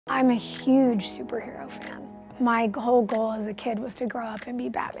I'm a huge superhero fan. My whole goal as a kid was to grow up and be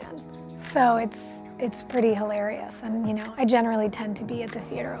Batman. So it's pretty hilarious, and you know, I generally tend to be at the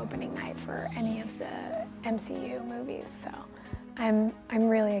theater opening night for any of the MCU movies, so I'm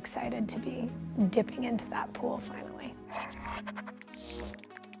really excited to be dipping into that pool finally.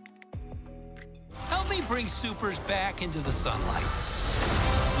 Help me bring supers back into the sunlight.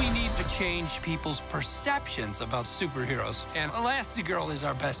 We need to change people's perceptions about superheroes, and Elastigirl is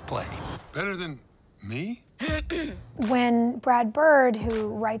our best play. Better than me? When Brad Bird, who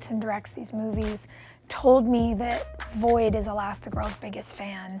writes and directs these movies, told me that Voyd is Elastigirl's biggest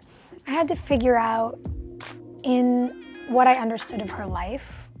fan, I had to figure out, in what I understood of her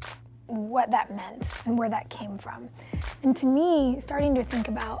life, what that meant and where that came from. And to me, starting to think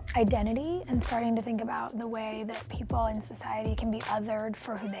about identity and starting to think about the way that people in society can be othered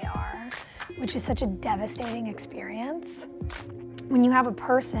for who they are, which is such a devastating experience. When you have a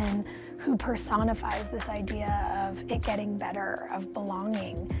person who personifies this idea of it getting better, of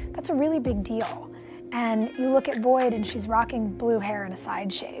belonging, that's a really big deal. And you look at Voyd and she's rocking blue hair and a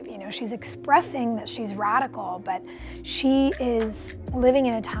side shave. You know, she's expressing that she's radical, but she is living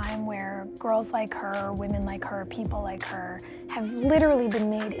in a time where girls like her, women like her, people like her have literally been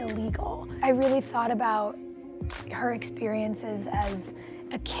made illegal. I really thought about her experiences as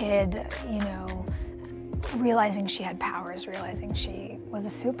a kid, you know, realizing she had powers, realizing she was a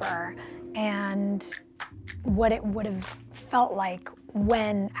super, and what it would have felt like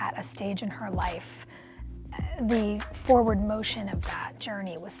when, at a stage in her life, the forward motion of that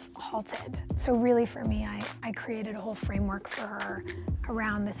journey was halted. So really for me, I created a whole framework for her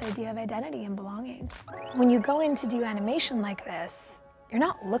around this idea of identity and belonging. When you go in to do animation like this, you're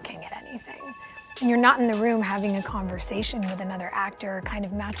not looking at anything. And you're not in the room having a conversation with another actor, kind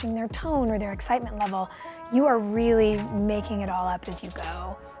of matching their tone or their excitement level. You are really making it all up as you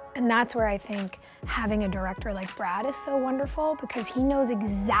go. And that's where I think having a director like Brad is so wonderful, because he knows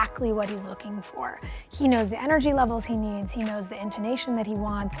exactly what he's looking for. He knows the energy levels he needs, he knows the intonation that he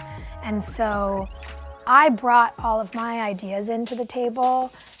wants. And so I brought all of my ideas into the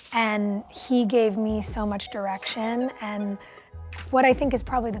table, and he gave me so much direction. And what I think is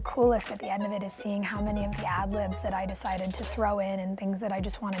probably the coolest at the end of it is seeing how many of the ad-libs that I decided to throw in and things that I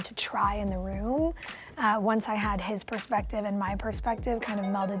just wanted to try in the room, once I had his perspective and my perspective kind of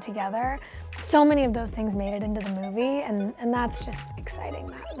melded together, so many of those things made it into the movie, and that's just exciting.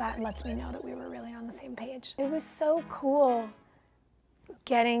 That lets me know that we were really on the same page. It was so cool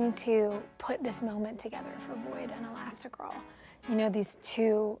getting to put this moment together for Voyd and Elastigirl. You know, these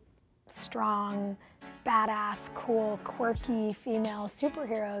two strong, badass, cool, quirky female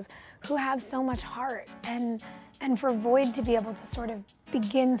superheroes who have so much heart. And for Voyd to be able to sort of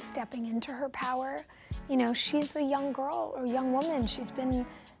begin stepping into her power, you know, she's a young girl or young woman. She's been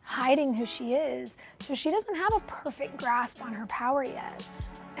hiding who she is, so she doesn't have a perfect grasp on her power yet.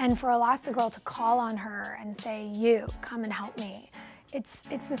 And for Elastigirl to call on her and say, "You, come and help me," it's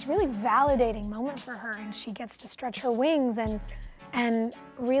this really validating moment for her, and she gets to stretch her wings and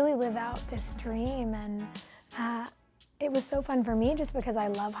really live out this dream. And it was so fun for me just because I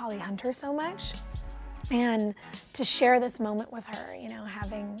love Holly Hunter so much. And to share this moment with her, you know,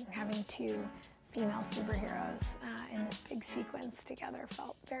 having two female superheroes in this big sequence together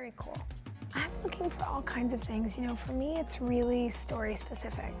felt very cool. I'm looking for all kinds of things. You know, for me, it's really story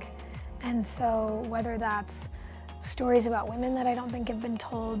specific. And so whether that's stories about women that I don't think have been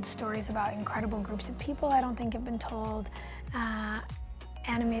told, stories about incredible groups of people I don't think have been told,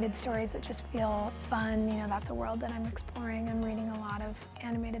 animated stories that just feel fun, you know, that's a world that I'm exploring. I'm reading a lot of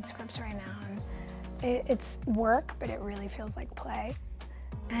animated scripts right now, and it's work, but it really feels like play.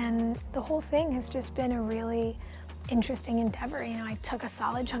 And the whole thing has just been a really interesting endeavor. You know, I took a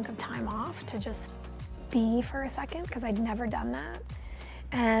solid chunk of time off to just be for a second, because I'd never done that.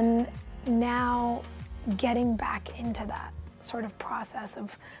 And now getting back into that sort of process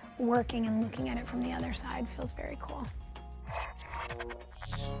of working and looking at it from the other side feels very cool.